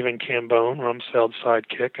was Stephen Cambone, Rumsfeld's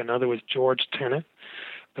sidekick. Another was George Tenet,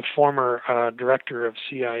 the former director of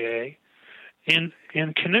CIA. And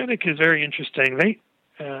Kinetic is very interesting.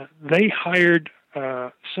 They hired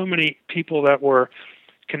so many people that were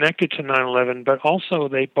connected to 9/11, but also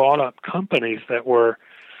they bought up companies that were,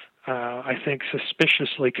 I think,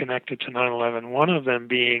 suspiciously connected to 9/11. One of them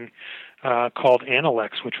being called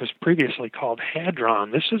Analex, which was previously called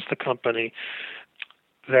Hadron. This is the company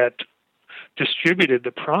that distributed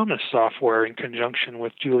the PROMIS software in conjunction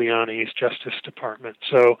with Giuliani's Justice Department.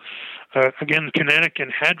 So, again, Kinetic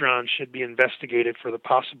and Hadron should be investigated for the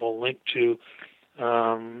possible link to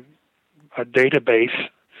a database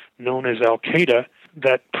known as Al-Qaeda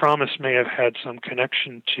that PROMIS may have had some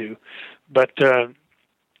connection to. But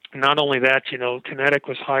not only that, Kinetic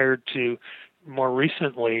was hired to more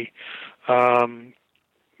recently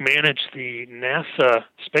manage the NASA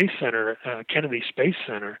Space Center, Kennedy Space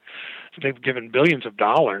Center. They've given billions of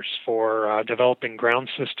dollars for developing ground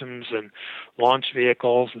systems and launch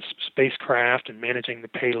vehicles and spacecraft and managing the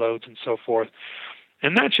payloads and so forth.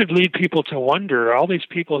 And that should lead people to wonder, all these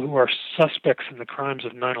people who are suspects in the crimes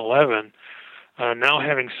of 9/11, now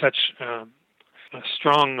having such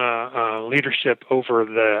strong leadership over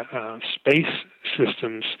the space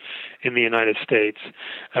systems in the United States,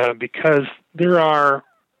 because there are,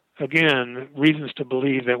 again, reasons to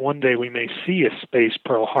believe that one day we may see a space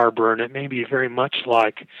Pearl Harbor, and it may be very much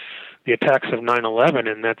like the attacks of 9/11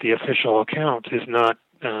 in that the official account is not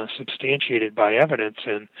substantiated by evidence.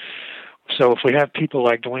 And so if we have people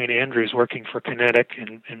like Dwayne Andrews working for Kinetic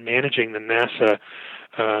and managing the NASA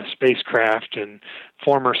spacecraft, and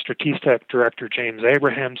former Strategic Director James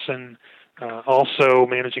Abrahamson also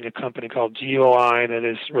managing a company called GeoEye that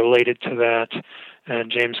is related to that,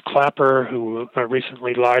 and James Clapper, who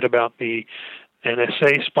recently lied about the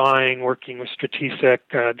NSA spying, working with Strategic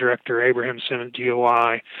Director Abrahamson at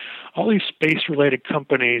GeoEye. All these space-related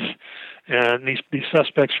companies and these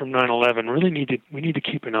suspects from 9/11 we need to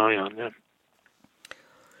keep an eye on them.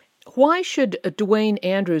 Why should Dwayne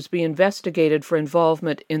Andrews be investigated for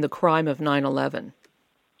involvement in the crime of 9/11?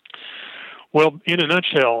 Well, in a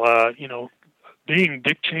nutshell, being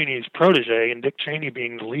Dick Cheney's protege and Dick Cheney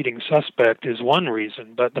being the leading suspect is one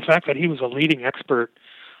reason, but the fact that he was a leading expert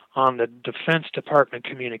on the Defense Department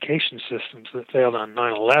communication systems that failed on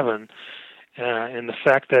 9/11, and the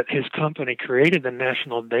fact that his company created the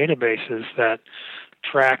national databases that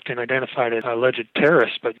tracked and identified alleged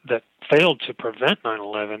terrorists, but that failed to prevent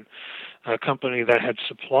 9/11, a company that had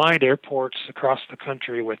supplied airports across the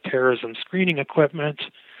country with terrorism screening equipment,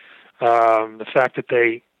 the fact that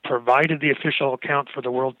they provided the official account for the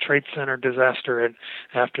World Trade Center disaster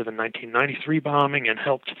after the 1993 bombing and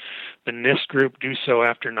helped the NIST group do so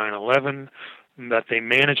after 9/11, that they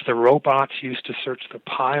managed the robots used to search the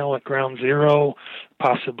pile at Ground Zero,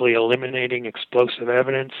 possibly eliminating explosive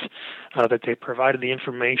evidence, that they provided the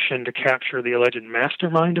information to capture the alleged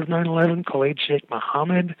mastermind of 9/11, Khalid Sheikh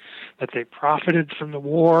Mohammed, that they profited from the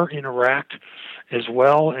war in Iraq as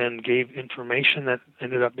well and gave information that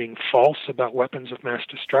ended up being false about weapons of mass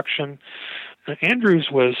destruction.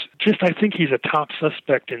 Andrews was just, I think he's a top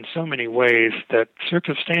suspect in so many ways that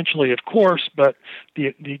circumstantially, of course, but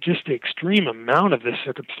the extreme amount of this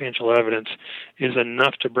circumstantial evidence is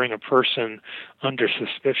enough to bring a person under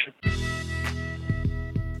suspicion.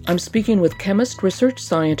 I'm speaking with chemist, research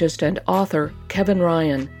scientist, and author Kevin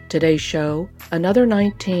Ryan. Today's show, Another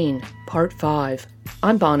 19, Part 5.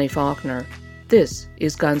 I'm Bonnie Faulkner. This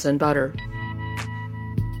is Guns and Butter.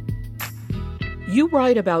 You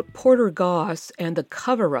write about Porter Goss and the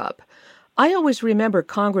cover-up. I always remember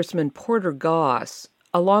Congressman Porter Goss,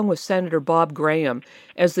 along with Senator Bob Graham,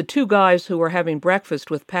 as the two guys who were having breakfast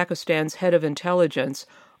with Pakistan's head of intelligence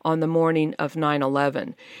on the morning of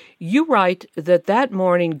 9/11. You write that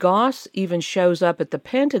morning Goss even shows up at the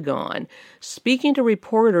Pentagon, speaking to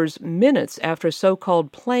reporters minutes after a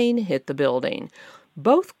so-called plane hit the building.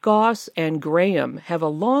 Both Goss and Graham have a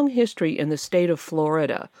long history in the state of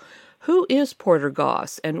Florida. Who is Porter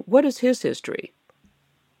Goss, and what is his history?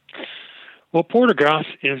 Well, Porter Goss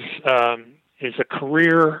is a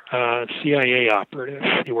career CIA operative.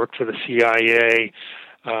 He worked for the CIA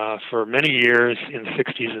for many years in the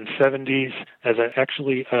 60s and 70s as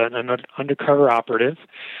an undercover operative.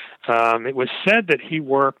 It was said that he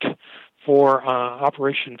worked for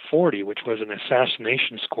Operation 40, which was an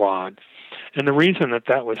assassination squad. And the reason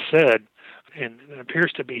that was said, and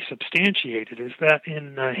appears to be substantiated, is that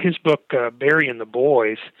in his book, Barry and the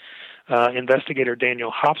Boys, investigator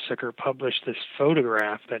Daniel Hopsicker published this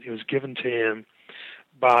photograph that was given to him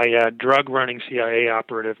by a drug-running CIA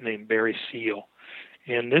operative named Barry Seal.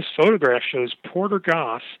 And this photograph shows Porter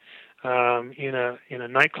Goss in a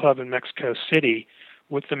nightclub in Mexico City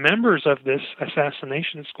with the members of this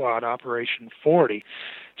assassination squad, Operation 40.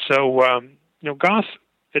 So, Goss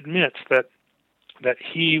admits that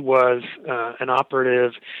he was an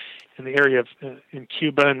operative in the area of in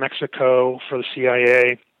Cuba and Mexico for the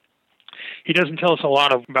CIA. He doesn't tell us a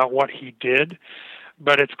lot about what he did,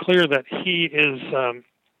 but it's clear that he is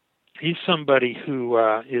he's somebody who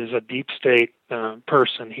is a deep state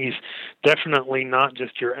person. He's definitely not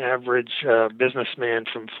just your average businessman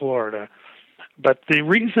from Florida. But the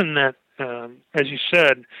reason that, as you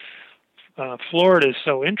said, Florida is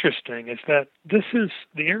so interesting is that this is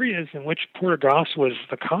the areas in which Porter Goss was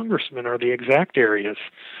the congressman are the exact areas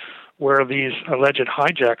where these alleged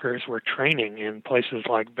hijackers were training in places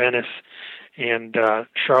like Venice and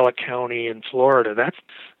Charlotte County in Florida.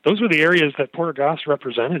 Those were the areas that Porter Goss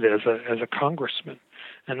represented as a congressman.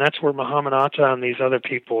 and that's where Muhammad Atta and these other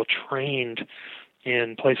people trained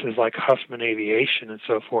in places like Huffman Aviation and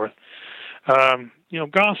so forth.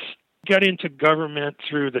 Goss got into government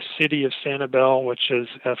through the city of Sanibel, which is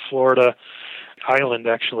a Florida island,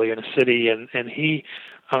 actually, in a city, and he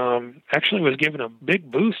actually was given a big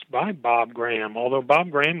boost by Bob Graham. Although Bob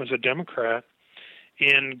Graham was a Democrat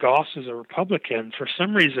and Goss is a Republican, for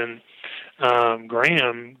some reason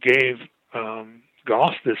Graham gave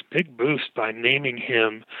Goss this big boost by naming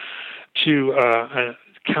him to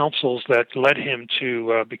councils that led him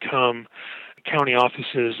to become county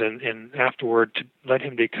offices and afterward to let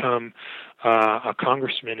him become a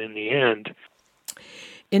congressman in the end.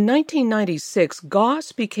 In 1996,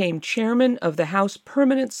 Goss became chairman of the House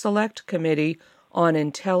Permanent Select Committee on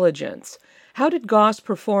Intelligence. How did Goss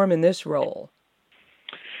perform in this role?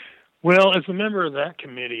 Well, as a member of that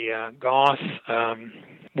committee, Goss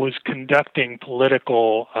was conducting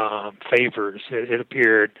political favors, it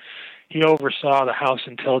appeared. He oversaw the House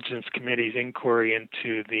Intelligence Committee's inquiry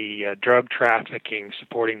into the drug trafficking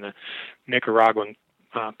supporting the Nicaraguan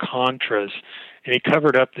Contras, and he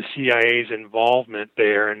covered up the CIA's involvement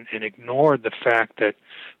there and ignored the fact that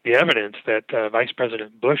the evidence that Vice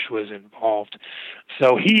President Bush was involved.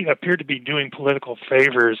 So he appeared to be doing political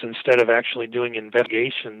favors instead of actually doing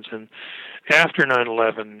investigations. And after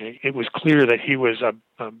 9/11, it was clear that he was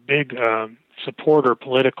a big supporter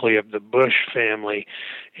politically of the Bush family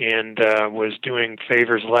and was doing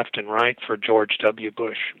favors left and right for George W.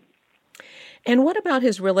 Bush. And what about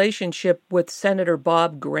his relationship with Senator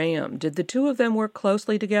Bob Graham? Did the two of them work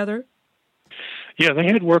closely together? Yeah, they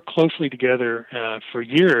had worked closely together for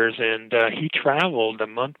years, and he traveled a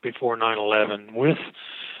month before 9/11 with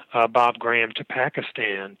Bob Graham to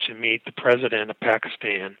Pakistan to meet the president of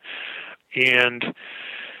Pakistan. And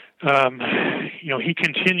he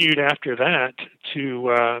continued after that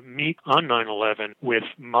to meet on 9/11 with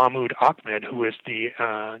Mahmoud Ahmed, who was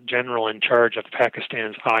the general in charge of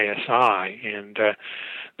Pakistan's ISI. And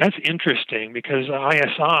that's interesting because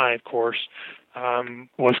ISI, of course,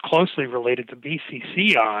 was closely related to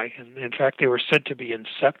BCCI, and in fact they were said to be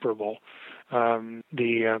inseparable.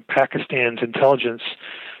 The Pakistan's intelligence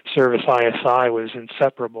service ISI was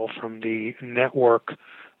inseparable from the network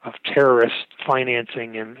of terrorist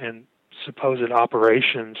financing and supposed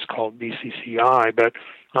operations called BCCI. But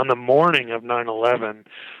on the morning of 9/11,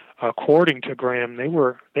 according to Graham, they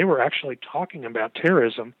were actually talking about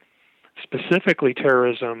terrorism, specifically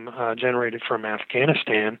terrorism generated from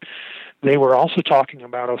Afghanistan. They were also talking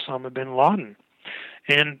about Osama bin Laden.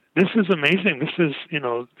 And this is amazing. This is,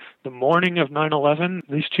 the morning of 9/11,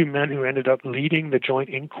 these two men who ended up leading the joint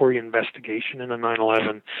inquiry investigation into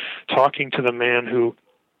 9/11, talking to the man who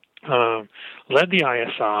led the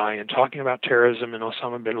ISI and talking about terrorism and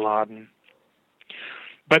Osama bin Laden.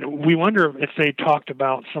 But we wonder if they talked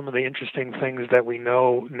about some of the interesting things that we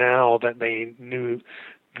know now that they knew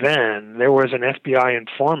then. There was an FBI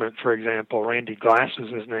informant, for example, Randy Glass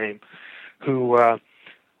was his name, who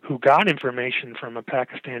got information from a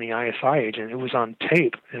Pakistani ISI agent. It was on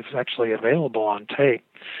tape. It was actually available on tape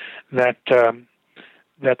that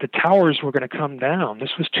the towers were going to come down.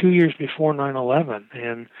 This was 2 years before 9/11,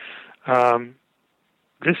 and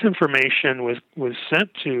this information was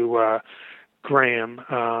sent to Graham,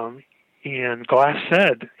 and Glass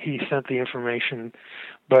said he sent the information,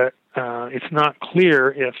 but it's not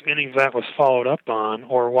clear if any of that was followed up on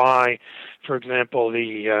or why, for example,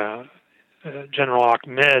 the General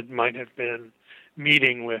Ahmed might have been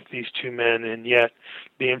meeting with these two men, and yet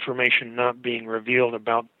the information not being revealed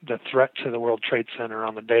about the threat to the World Trade Center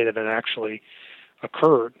on the day that it actually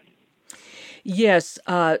occurred. Yes,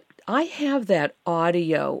 I have that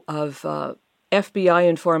audio of FBI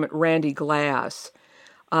informant Randy Glass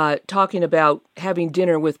talking about having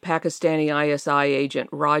dinner with Pakistani ISI agent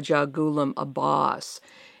Raja Ghulam Abbas.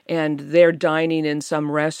 And they're dining in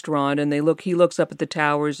some restaurant, and he looks up at the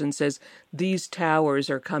towers and says, "These towers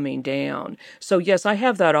are coming down." So yes, I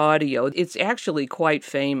have that audio. It's actually quite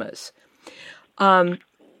famous.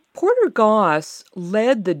 Porter Goss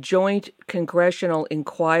led the joint congressional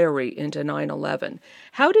inquiry into 9/11.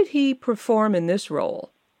 How did he perform in this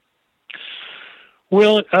role?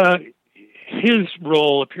 Well, his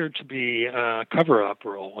role appeared to be a cover-up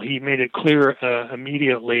role. He made it clear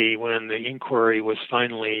immediately when the inquiry was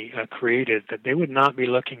finally created that they would not be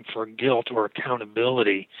looking for guilt or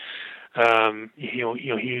accountability. He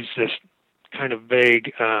used this kind of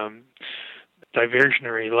vague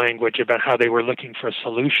diversionary language about how they were looking for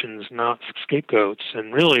solutions, not scapegoats.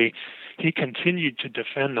 And really, he continued to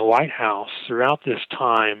defend the White House throughout this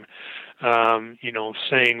time,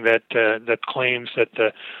 saying that claims that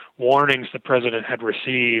the warnings the president had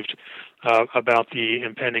received about the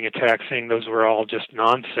impending attack, saying those were all just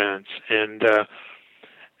nonsense. And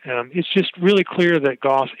it's just really clear that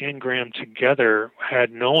Goss and Graham together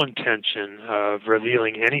had no intention of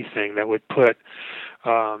revealing anything that would put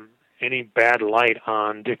any bad light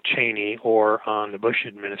on Dick Cheney or on the Bush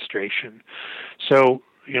administration. So,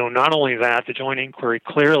 not only that, the joint inquiry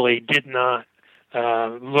clearly did not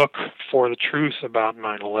look for the truth about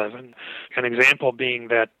 9/11. An example being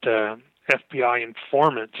that FBI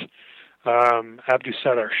informant Abdul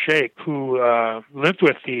Sadar Sheikh, who lived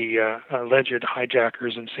with the alleged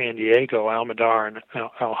hijackers in San Diego, Al-Madar and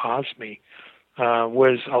Al-Hazmi,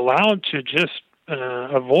 was allowed to just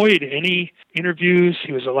avoid any interviews.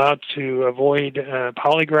 He was allowed to avoid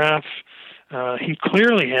polygraph.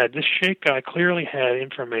 This Sheikh guy clearly had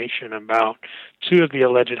information about two of the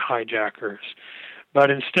alleged hijackers.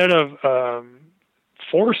 But instead of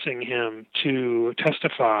forcing him to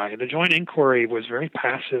testify, the joint inquiry was very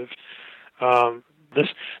passive.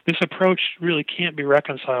 This approach really can't be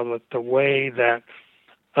reconciled with the way that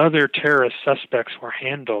other terrorist suspects were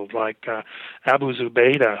handled, like Abu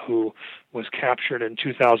Zubaydah, who was captured in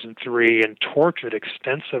 2003 and tortured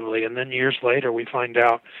extensively. And then years later, we find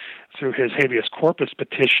out through his habeas corpus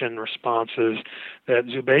petition responses that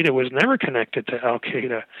Zubaydah was never connected to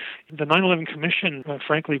al-Qaeda. The 9/11 Commission,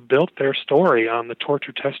 frankly, built their story on the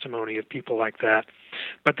torture testimony of people like that.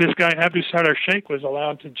 But this guy, Abdul Sadar Sheikh, was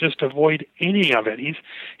allowed to just avoid any of it.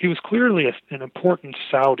 He was clearly an important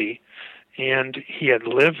Saudi, and he had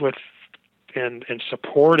lived with and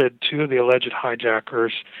supported two of the alleged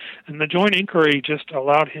hijackers, and the joint inquiry just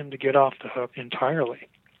allowed him to get off the hook entirely.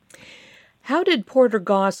 How did Porter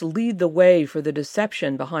Goss lead the way for the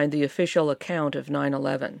deception behind the official account of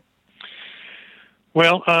 9/11?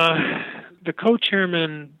 Well, the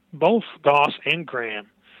co-chairmen, both Goss and Graham,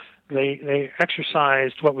 they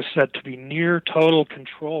exercised what was said to be near total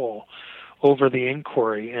control over the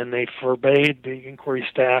inquiry, and they forbade the inquiry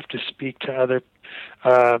staff to speak to other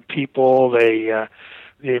people. The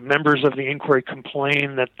members of the inquiry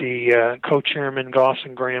complained that the co-chairman Goss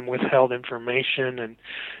and Graham withheld information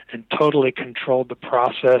and totally controlled the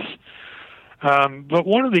process. But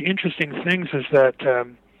one of the interesting things is that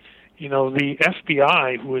the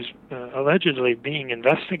FBI, who was allegedly being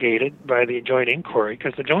investigated by the joint inquiry,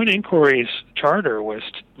 because the joint inquiry's charter was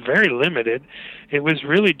very limited. It was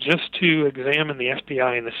really just to examine the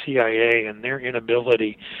FBI and the CIA and their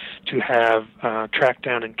inability to have tracked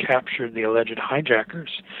down and captured the alleged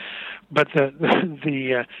hijackers. But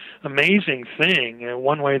the amazing thing,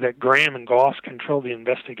 one way that Graham and Goss controlled the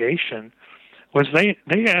investigation, was they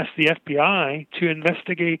asked the FBI to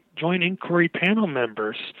investigate joint inquiry panel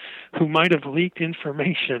members who might have leaked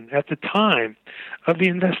information at the time of the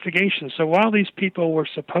investigation. So while these people were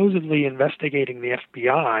supposedly investigating the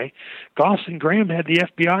FBI, Goss and Graham had the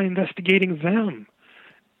FBI investigating them.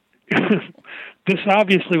 This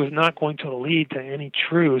obviously was not going to lead to any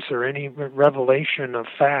truth or any revelation of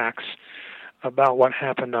facts about what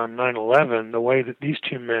happened on 9/11, the way that these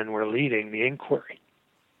two men were leading the inquiry.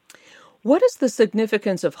 What is the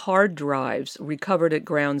significance of hard drives recovered at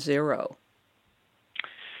Ground Zero?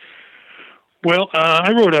 Well,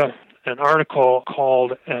 I wrote an article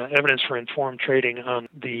called Evidence for Informed Trading on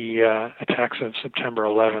the attacks of September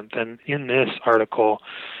 11th. And in this article,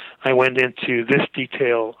 I went into this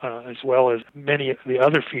detail as well as many of the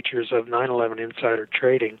other features of 9/11 insider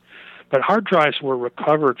trading. But hard drives were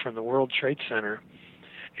recovered from the World Trade Center.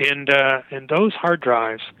 And those hard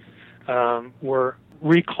drives were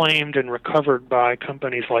reclaimed and recovered by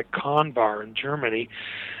companies like Convar in Germany.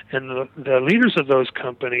 And the leaders of those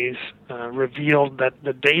companies revealed that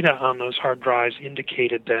the data on those hard drives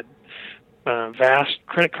indicated that vast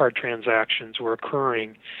credit card transactions were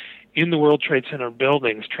occurring in the World Trade Center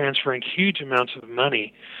buildings, transferring huge amounts of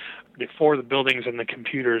money before the buildings and the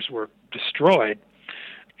computers were destroyed.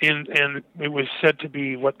 And it was said to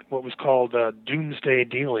be what was called doomsday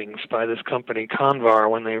dealings by this company, Convar,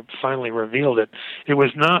 when they finally revealed it. It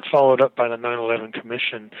was not followed up by the 9/11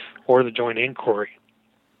 Commission or the Joint Inquiry.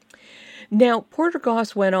 Now, Porter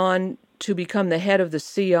Goss went on to become the head of the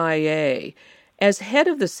CIA. As head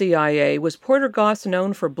of the CIA, was Porter Goss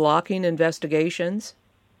known for blocking investigations?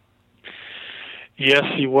 Yes,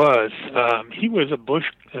 he was. He was a Bush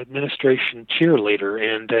administration cheerleader,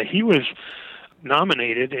 and he was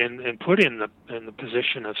nominated and put in the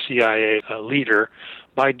position of CIA leader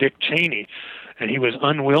by Dick Cheney, and he was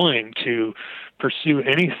unwilling to pursue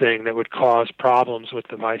anything that would cause problems with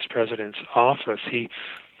the vice president's office.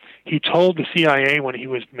 He told the CIA when he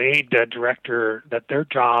was made director that their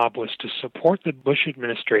job was to support the Bush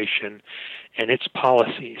administration and its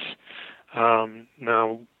policies.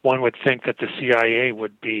 Now, one would think that the CIA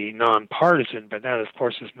would be nonpartisan, but that, of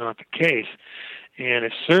course, is not the case. And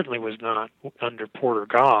it certainly was not under Porter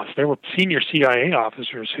Goss. There were senior CIA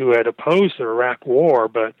officers who had opposed the Iraq War,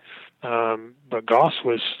 but Goss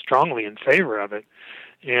was strongly in favor of it.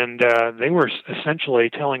 And they were essentially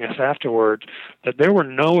telling us afterwards that there were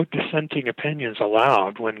no dissenting opinions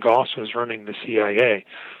allowed when Goss was running the CIA.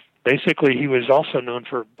 Basically, he was also known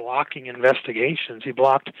for blocking investigations. He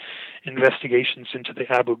blocked investigations into the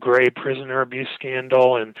Abu Ghraib prisoner abuse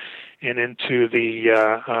scandal and into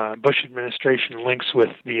the Bush administration links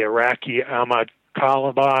with the Iraqi Ahmad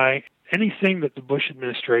Kalabai. Anything that the Bush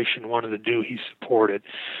administration wanted to do, he supported.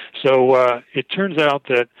 So it turns out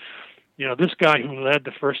that, this guy who led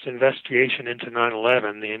the first investigation into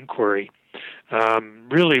 9/11, the inquiry,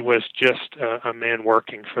 really was just a man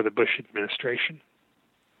working for the Bush administration.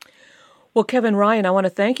 Well, Kevin Ryan, I want to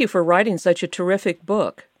thank you for writing such a terrific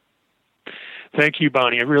book. Thank you,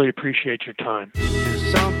 Bonnie. I really appreciate your time.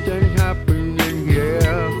 There's something happening here.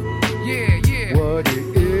 Yeah. What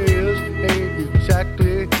it is ain't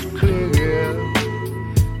exactly clear.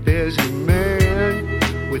 There's a man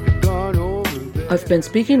with a gun over there. I've been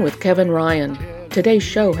speaking with Kevin Ryan. Today's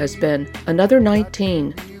show has been Another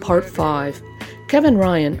 19, Part 5. Kevin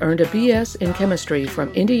Ryan earned a B.S. in chemistry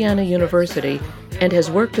from Indiana University and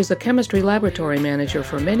has worked as a chemistry laboratory manager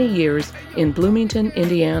for many years in Bloomington,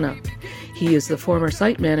 Indiana. He is the former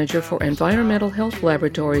site manager for Environmental Health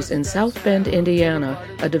Laboratories in South Bend, Indiana,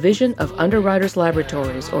 a division of Underwriters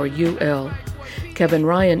Laboratories, or UL. Kevin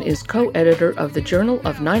Ryan is co-editor of the Journal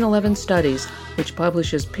of 9/11 Studies, which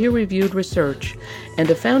publishes peer-reviewed research, and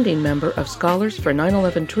a founding member of Scholars for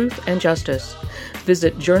 9/11 Truth and Justice.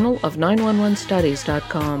 Visit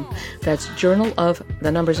journalof911studies.com. That's journal of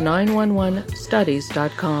the numbers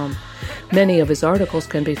 911studies.com. Many of his articles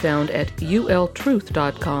can be found at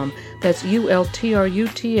ultruth.com. That's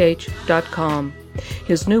ultruth.com.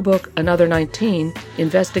 His new book, Another 19,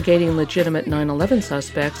 Investigating Legitimate 9/11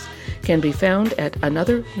 Suspects, can be found at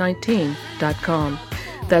another19.com.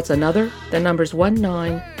 That's another, the numbers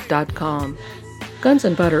 19.com. Guns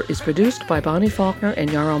and Butter is produced by Bonnie Faulkner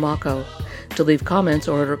and Yarrow Mako. To leave comments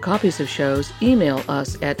or order copies of shows, email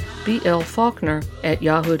us at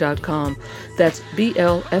blfaulkner@yahoo.com. That's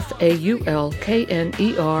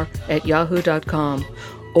blfaulkner@yahoo.com.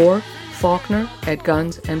 Or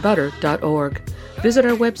faulkner@gunsandbutter.org. Visit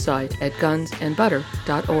our website at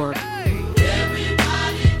gunsandbutter.org.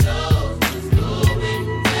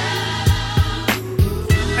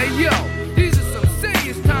 Hey yo, these are some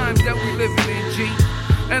serious times that we living in, G.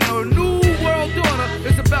 And a new world order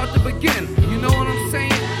is about to begin. You know what I'm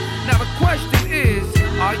saying? Now the question is,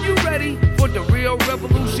 are you ready for the real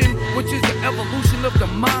revolution, which is the evolution of the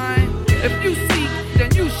mind? If you seek,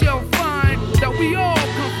 then you shall find that we all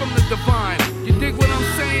come from the divine. You dig what I'm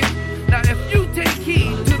saying? Now if you take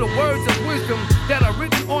heed to the words of wisdom that are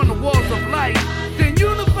written on the walls of life, then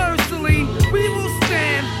universally we will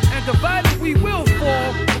stand, and divided we will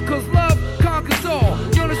fall, because love conquers all.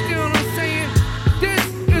 You understand what I'm saying? This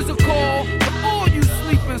is a call for all you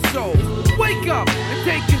sleeping souls. Wake up and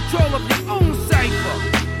take control of your own cipher,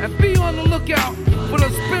 and be on the lookout for the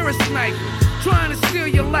spirit snipers trying to steal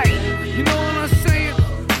your light. You know what I'm saying?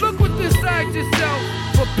 Look within inside yourself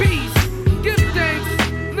for peace. Give thanks,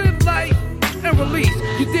 live life, and release.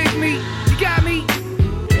 You dig me? You got me?